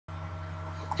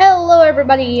Hello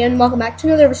everybody and welcome back to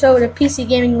another episode of PC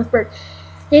Gaming with Bert.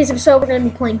 Today's episode we're going to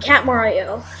be playing Cat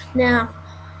Mario. Now,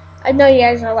 I know you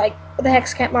guys are like, what the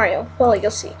heck's Cat Mario? Well, you'll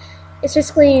see. It's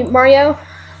basically Mario,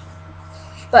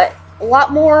 but a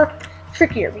lot more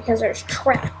trickier because there's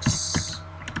traps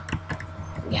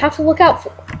you have to look out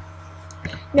for.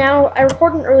 Now, I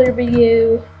recorded an earlier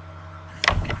video,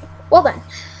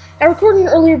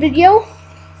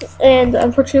 and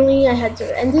unfortunately I had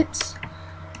to end it.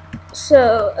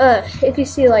 So, if you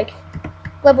see, like,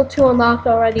 level 2 unlocked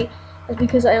already, that's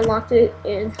because I unlocked it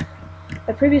in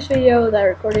my previous video that I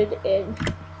recorded and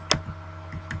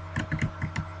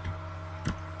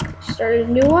started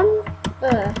a new one.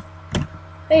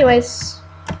 Anyways,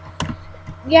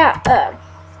 yeah,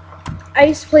 I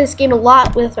used to play this game a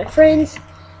lot with my friends,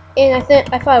 and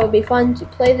I thought it would be fun to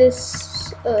play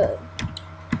this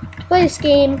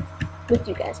game with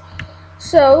you guys.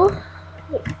 So,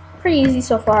 pretty easy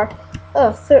so far.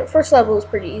 First level is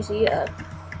pretty easy, and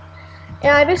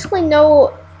I basically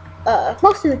know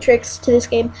most of the tricks to this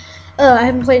game. I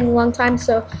haven't played in a long time,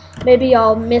 so maybe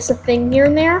I'll miss a thing here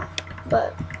and there,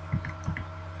 but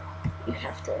you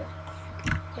have to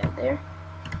get there.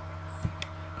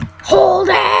 Hold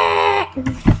it!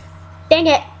 Dang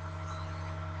it!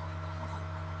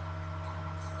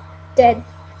 Dead.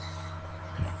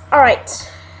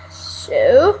 Alright,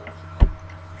 so...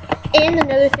 And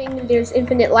another thing, there's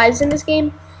infinite lives in this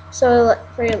game. So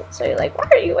you're like, why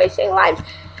are you wasting lives?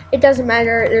 It doesn't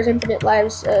matter. There's infinite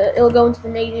lives. It'll go into the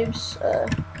negatives.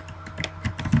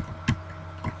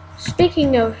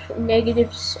 Speaking of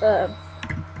negatives,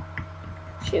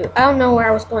 shoot, I don't know where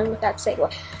I was going with that segue.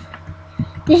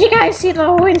 Did you guys see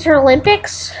the Winter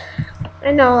Olympics?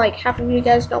 I know, like, half of you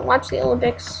guys don't watch the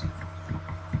Olympics,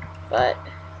 but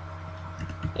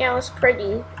yeah, it was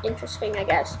pretty interesting, I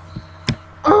guess.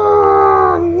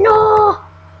 Oh no!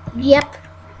 Yep.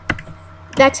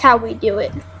 That's how we do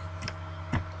it.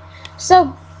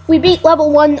 So, we beat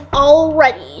level 1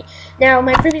 already. Now,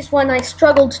 my previous one, I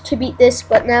struggled to beat this,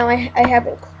 but now I have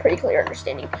a pretty clear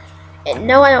understanding. And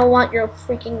no, I don't want your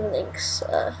freaking links.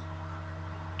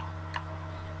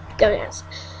 Don't ask.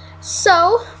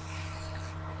 So,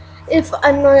 if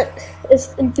I'm not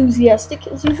as enthusiastic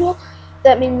as usual,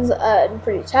 that means I'm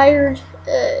pretty tired,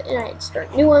 and I had to start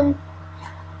a new one.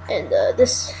 And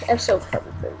this episode is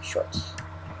probably very short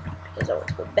because I want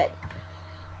to go to bed.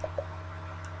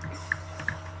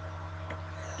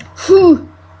 Whew.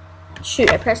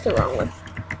 Shoot, I pressed the wrong one.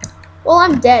 Well,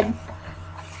 I'm dead.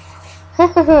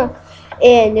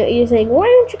 And you're saying, why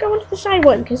don't you go into the side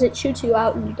one? Because it shoots you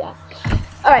out and you die.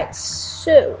 Alright,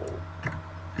 so...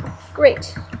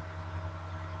 Great.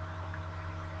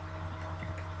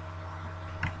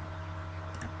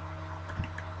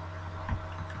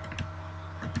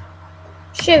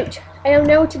 Shoot, I don't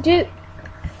know what to do.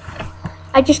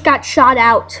 I just got shot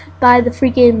out by the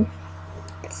freaking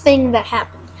thing that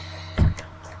happened.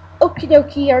 Okie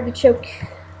dokie, artichoke.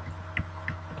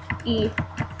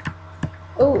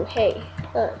 Oh, hey.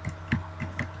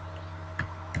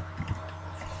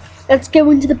 Let's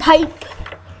go into the pipe.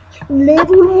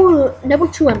 Level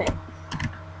 2 I'm at.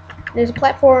 There's a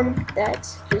platform that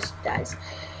just dies.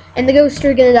 And the ghosts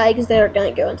are gonna die because they're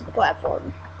gonna go into the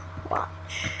platform. Watch.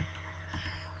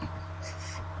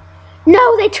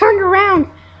 No, they turned around!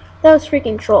 Those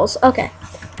freaking trolls. Okay,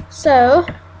 so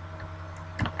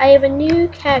I have a new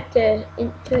character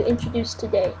to introduce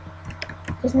today.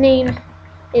 His name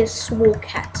is Swole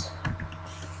Cat,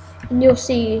 and you'll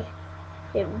see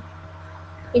him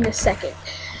in a second.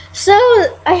 So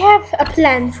I have a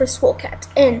plan for Swole Cat,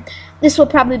 and this will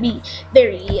probably be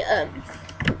very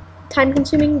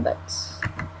time-consuming, but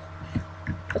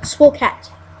Swole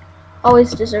Cat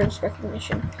always deserves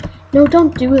recognition. No,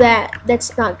 don't do that.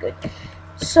 That's not good.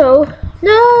 So,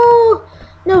 no,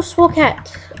 Swole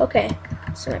Cat. Okay,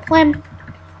 so my plan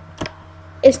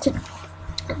is to,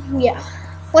 yeah,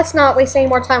 let's not waste any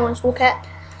more time on Swole Cat.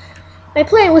 My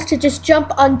plan was to just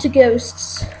jump onto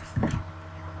ghosts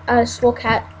as Swole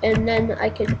Cat, and then I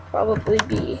could probably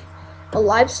be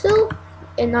alive still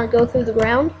and not go through the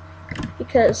ground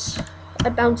because I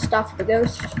bounced off of the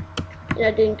ghost and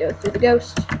I didn't go through the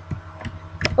ghost.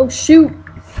 Oh, shoot.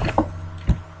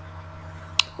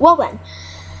 Well then,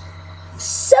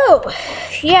 so,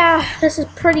 yeah, this is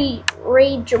pretty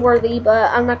rage-worthy, but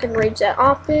I'm not going to rage that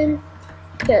often,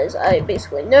 because I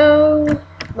basically know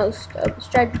most of the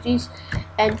strategies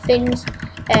and things,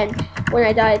 and when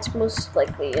I die, it's most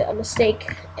likely a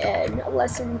mistake and a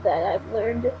lesson that I've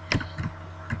learned,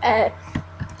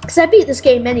 because I beat this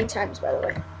game many times, by the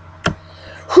way.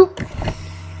 Whoop.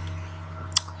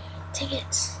 Dang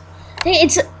it.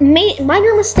 It's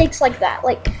minor mistakes like that,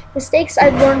 like mistakes I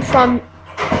learned from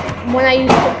when I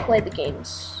used to play the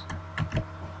games.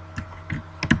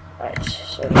 Alright,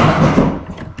 so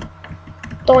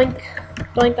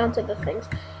doink onto the things.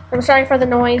 I'm sorry for the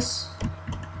noise.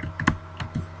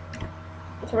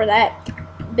 For that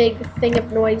big thing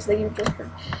of noise that you just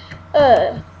heard.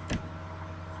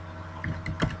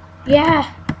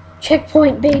 Yeah,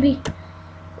 checkpoint, baby.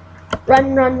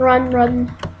 Run.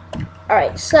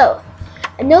 Alright, so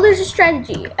I know there's a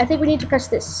strategy. I think we need to press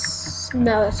this.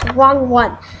 No, it's the wrong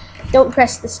one. Don't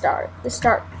press the star. The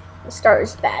star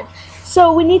is bad.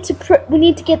 So we need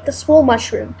to get the Swole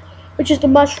mushroom, which is the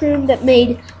mushroom that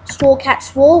made Swole Cat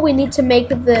Swole. We need to make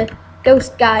the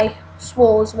ghost guy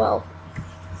Swole as well.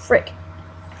 Frick.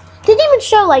 Didn't even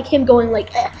show like him going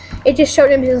like eh. It just showed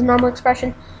him his normal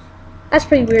expression. That's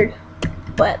pretty weird.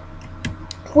 But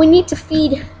we need to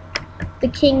feed the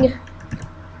king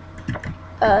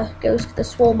ghost the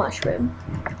Swole mushroom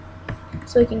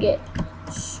so we can get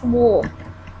Swole.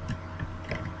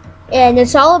 And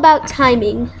it's all about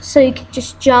timing, so you can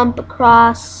just jump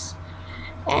across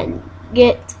and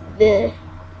get the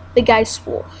guy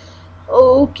Swole.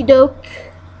 Okie doke.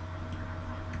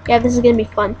 Yeah, this is gonna be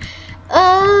fun.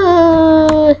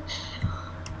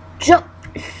 Jump.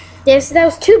 Yes, that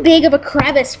was too big of a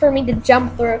crevice for me to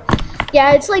jump through.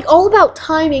 Yeah, it's like all about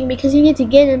timing because you need to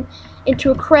get him into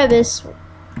a crevice,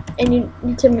 and you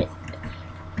need to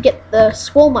get the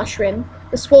Swole mushroom,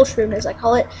 the Swole shroom as I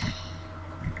call it,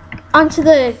 onto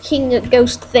the king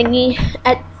ghost thingy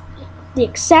at the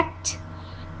exact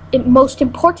most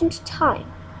important time.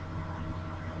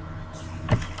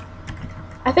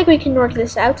 I think we can work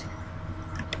this out.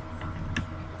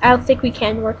 I don't think we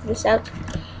can work this out.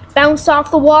 Bounce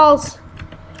off the walls.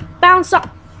 Bounce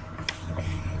off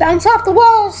the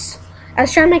walls. I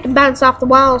was trying to make him bounce off the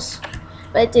walls,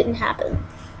 but it didn't happen.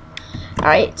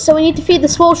 Alright, so we need to feed the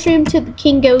Swole shroom to the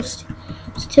king ghost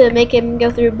to make him go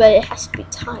through, but it has to be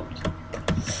timed.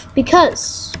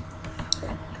 Because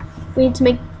we need to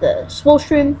make the Swole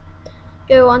shroom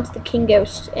go onto the king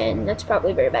ghost, and that's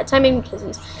probably very bad timing because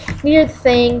he's near the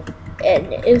thing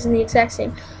and it was in the exact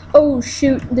same. Oh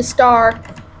shoot, the star.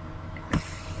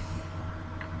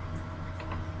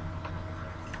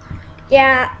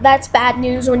 Yeah, that's bad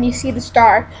news when you see the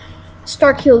star.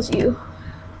 Star kills you.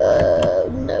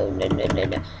 No.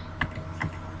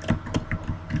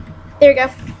 There we go.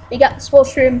 We got the Swole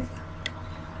shroom,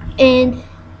 and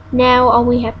now all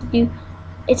we have to do.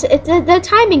 The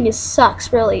timing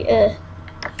sucks really.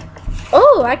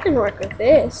 Oh, I can work with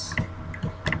this.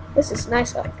 This is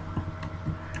nice. Oh.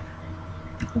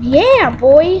 Yeah,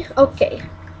 boy. Okay.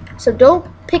 So don't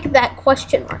pick that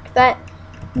question mark. That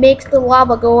makes the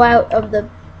lava go out of the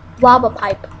lava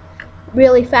pipe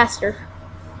really faster.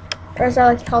 Or as I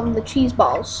like to call them, the cheese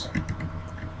balls.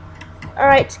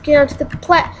 Alright, get onto the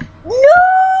No!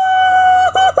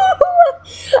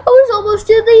 I was almost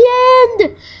to the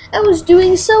end! I was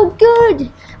doing so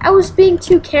good! I was being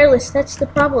too careless, that's the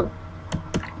problem.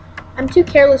 I'm too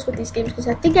careless with these games because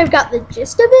I think I've got the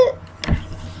gist of it.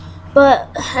 But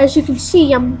as you can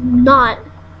see, I'm not.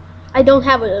 I don't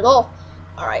have it at all.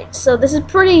 Alright, so this is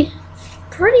pretty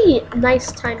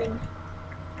nice timing.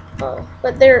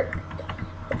 But the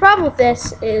problem with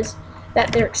this is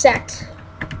that they're exact.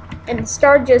 And the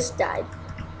star just died.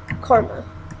 Karma.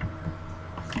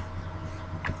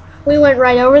 We went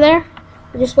right over there.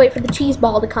 We just wait for the cheese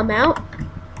ball to come out.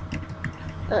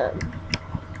 No!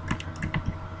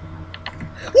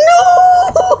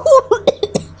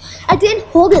 I didn't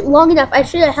hold it long enough. I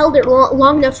should have held it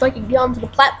long enough so I could get onto the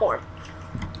platform.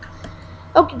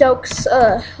 Okie dokes.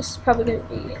 This is probably going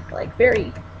to be like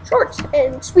very short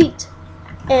and sweet,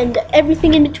 and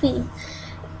everything in between.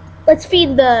 Let's feed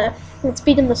him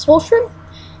the Swole shroom,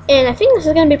 and I think this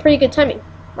is going to be pretty good timing,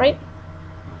 right?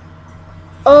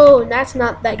 Oh, that's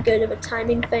not that good of a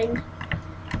timing thing.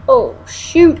 Oh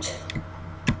shoot!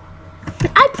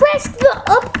 I pressed the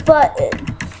up button.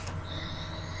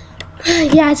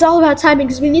 Yeah, it's all about timing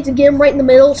because we need to get him right in the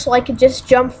middle so I could just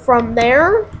jump from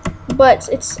there. But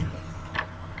it's...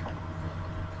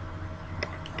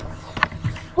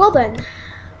 Well then.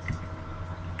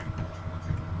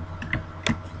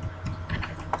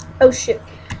 Oh shoot.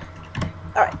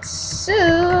 Alright,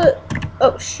 so...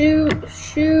 Oh shoot.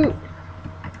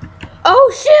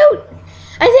 Oh shoot!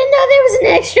 I didn't know there was an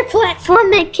extra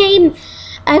platform that came.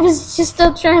 I was just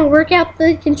still trying to work out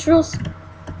the controls.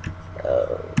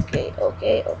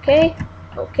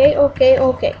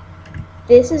 Okay.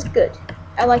 This is good.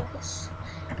 I like this.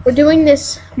 We're doing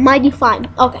this mighty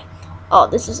fine. Okay. Oh,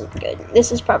 this isn't good.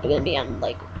 This is probably going to be on,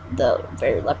 like, the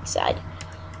very left side.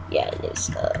 Yeah, it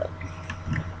is.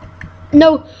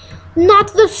 No,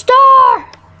 not the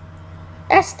star!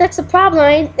 That's the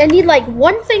problem. I need like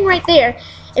one thing right there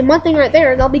and one thing right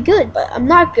there and I'll be good, but I'm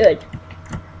not good.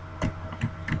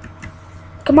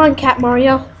 Come on, Cat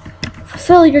Mario.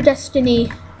 Fulfill your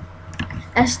destiny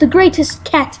as the greatest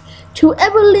cat to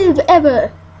ever live,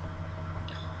 ever.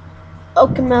 Oh,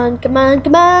 come on, come on,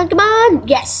 come on, come on.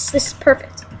 Yes, this is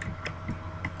perfect.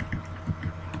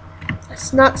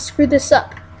 Let's not screw this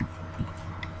up.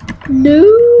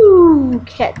 No,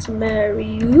 Cat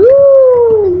Mario.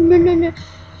 No, no, no.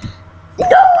 No,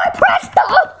 I pressed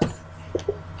up.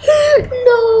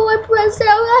 No, I pressed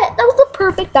out. That was the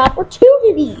perfect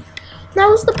opportunity. That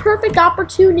was the perfect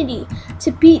opportunity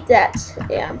to beat that.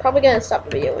 Yeah, I'm probably gonna stop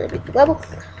the video when I beat the level.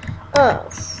 Oh,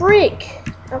 freak.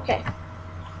 Okay.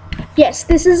 Yes,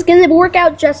 this is gonna work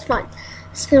out just fine.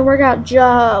 It's gonna work out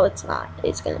it's not.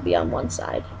 It's gonna be on one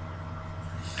side.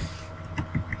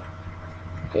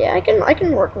 Yeah, I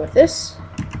can work with this.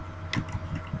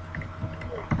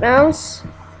 Bounce.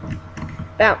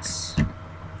 Bounce.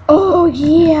 Oh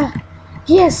yeah.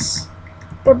 Yes.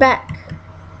 We're back.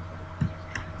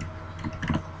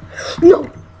 No.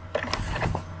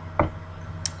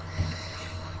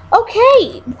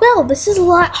 Okay, well, this is a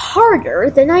lot harder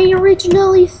than I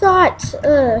originally thought.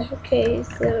 Okay,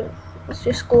 so let's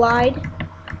just glide.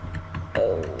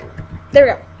 Oh, there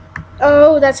we go.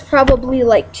 Oh, that's probably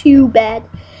like too bad.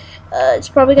 It's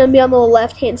probably gonna be on the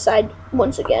left-hand side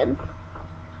once again.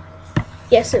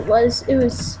 Yes, it was. It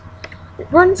was.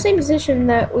 We're in the same position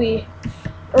that we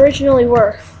originally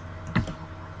were.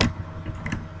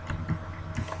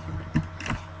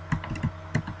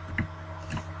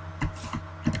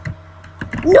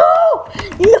 No!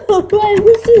 No!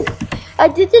 I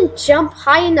didn't jump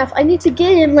high enough. I need to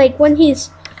get him like when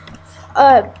he's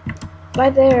by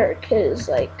there, cause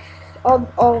like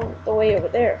all the way over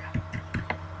there.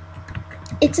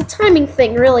 It's a timing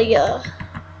thing, really.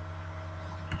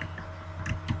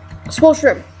 Swole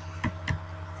shrimp.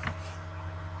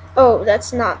 Oh,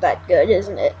 that's not that good,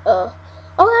 isn't it? Oh,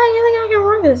 I think I can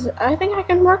work with this. I think I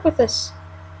can work with this.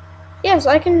 Yes,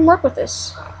 I can work with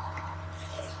this.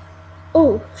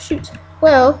 Oh, shoot.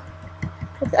 Well,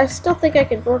 I still think I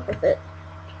can work with it.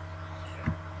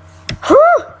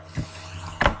 Huh?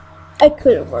 I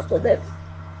couldn't work with it.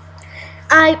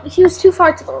 He was too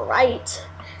far to the right.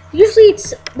 Usually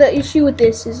it's the issue with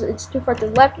this is it's too far to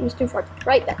the left and it's too far to the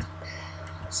right.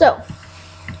 So,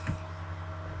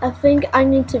 I think I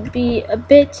need to be a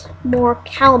bit more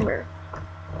calmer.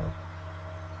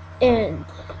 And,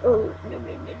 oh, no, no,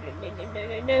 no, no, no, no,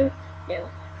 no, no, no.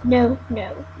 No,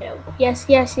 no, no. Yes,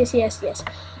 yes, yes, yes, yes.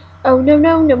 Oh, no,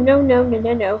 no, no, no, no, no,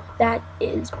 no, no. That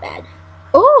is bad.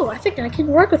 Oh, I think I can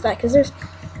work with that because there's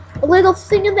a little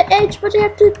thing on the edge, but I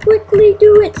have to quickly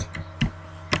do it.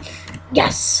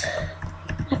 Yes.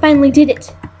 I finally did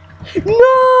it.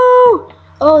 No!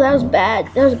 Oh, that was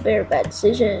bad. That was a very bad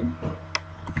decision.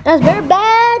 That was a very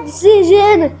bad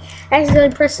decision. I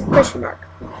accidentally pressed question mark.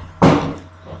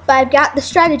 But I've got the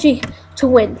strategy to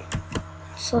win.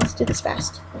 So let's do this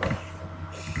fast.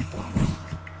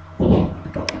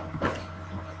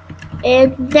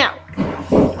 And now.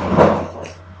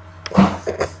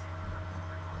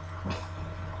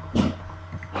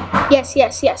 Yes,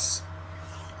 yes, yes.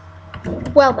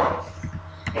 Well then.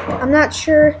 I'm not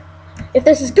sure if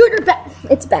this is good or bad.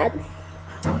 It's bad.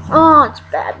 Oh, it's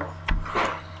bad.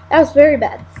 That was very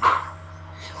bad.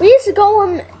 We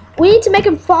need to make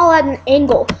him fall at an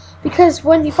angle. Because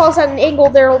when he falls at an angle,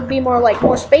 there will be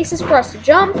more spaces for us to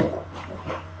jump.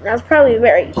 That was probably a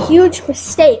very huge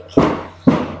mistake.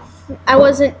 I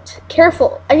wasn't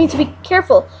careful. I need to be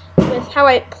careful with how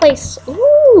I place.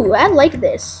 Ooh, I like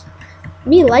this.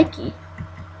 Me likey.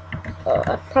 Oh,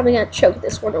 I'm probably gonna choke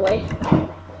this one away.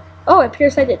 Oh, it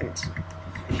appears I didn't.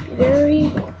 Be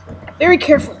very, very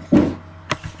careful.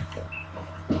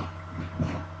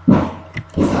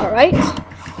 All right.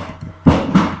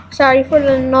 Sorry for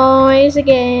the noise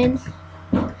again.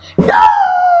 No!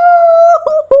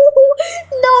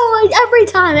 No!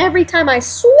 Every time, I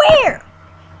swear!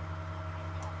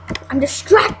 I'm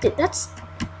distracted. That's...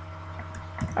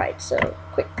 Alright, so,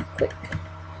 quick.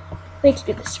 I need to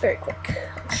do this very quick.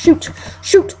 Shoot!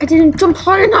 I didn't jump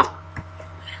high enough!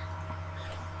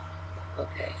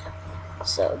 Okay.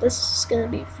 So, this is gonna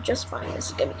be just fine. This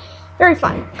is gonna be very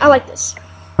fine. I like this.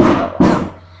 Oh, wow.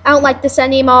 I don't like this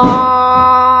anymore.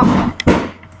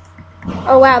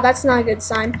 Oh wow, that's not a good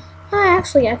sign.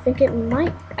 Actually, I think it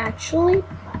might actually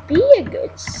be a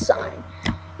good sign.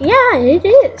 Yeah, it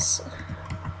is.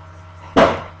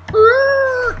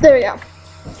 There we go.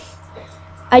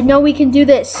 I know we can do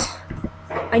this.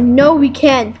 I know we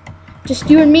can. Just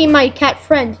you and me, my cat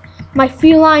friend. my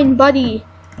feline buddy.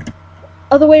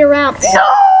 Other way around. No!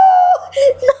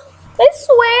 No! I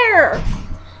swear!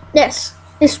 Yes,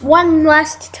 this one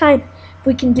last time.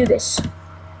 We can do this.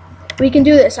 We can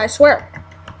do this, I swear.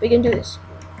 We can do this.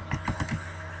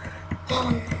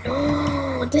 Oh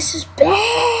no, this is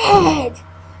bad.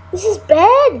 This is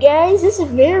bad, guys. This is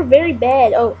very, very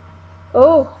bad. Oh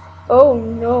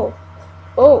no.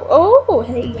 Oh,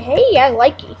 hey, I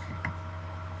like it.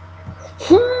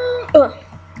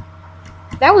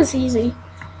 That was easy.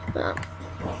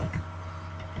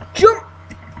 Jump.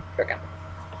 Here we go.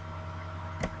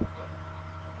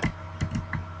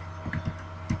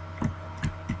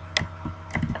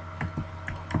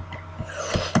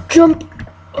 Jump.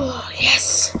 Oh,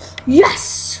 yes.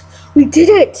 Yes. We did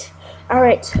it. All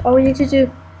right. All we need to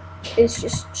do is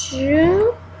just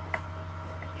jump.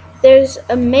 There's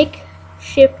a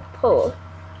makeshift pole.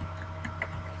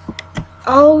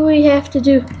 All we have to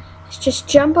do is just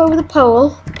jump over the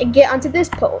pole and get onto this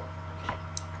pole.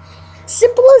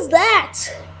 Simple as that.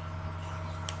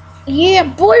 Yeah,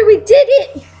 boy, we did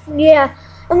it. Yeah,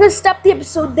 I'm going to stop the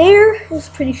episode there. It was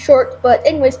pretty short, but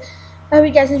anyways, I hope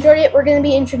you guys enjoyed it. We're going to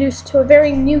be introduced to a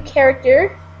very new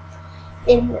character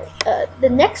in the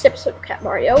next episode of Cat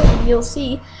Mario, and you'll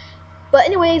see. But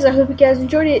anyways, I hope you guys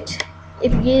enjoyed it.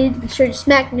 If you did, be sure to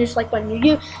smack the like button near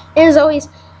you. And as always,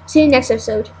 see you next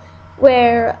episode,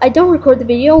 where I don't record the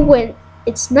video when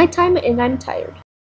it's nighttime and I'm tired.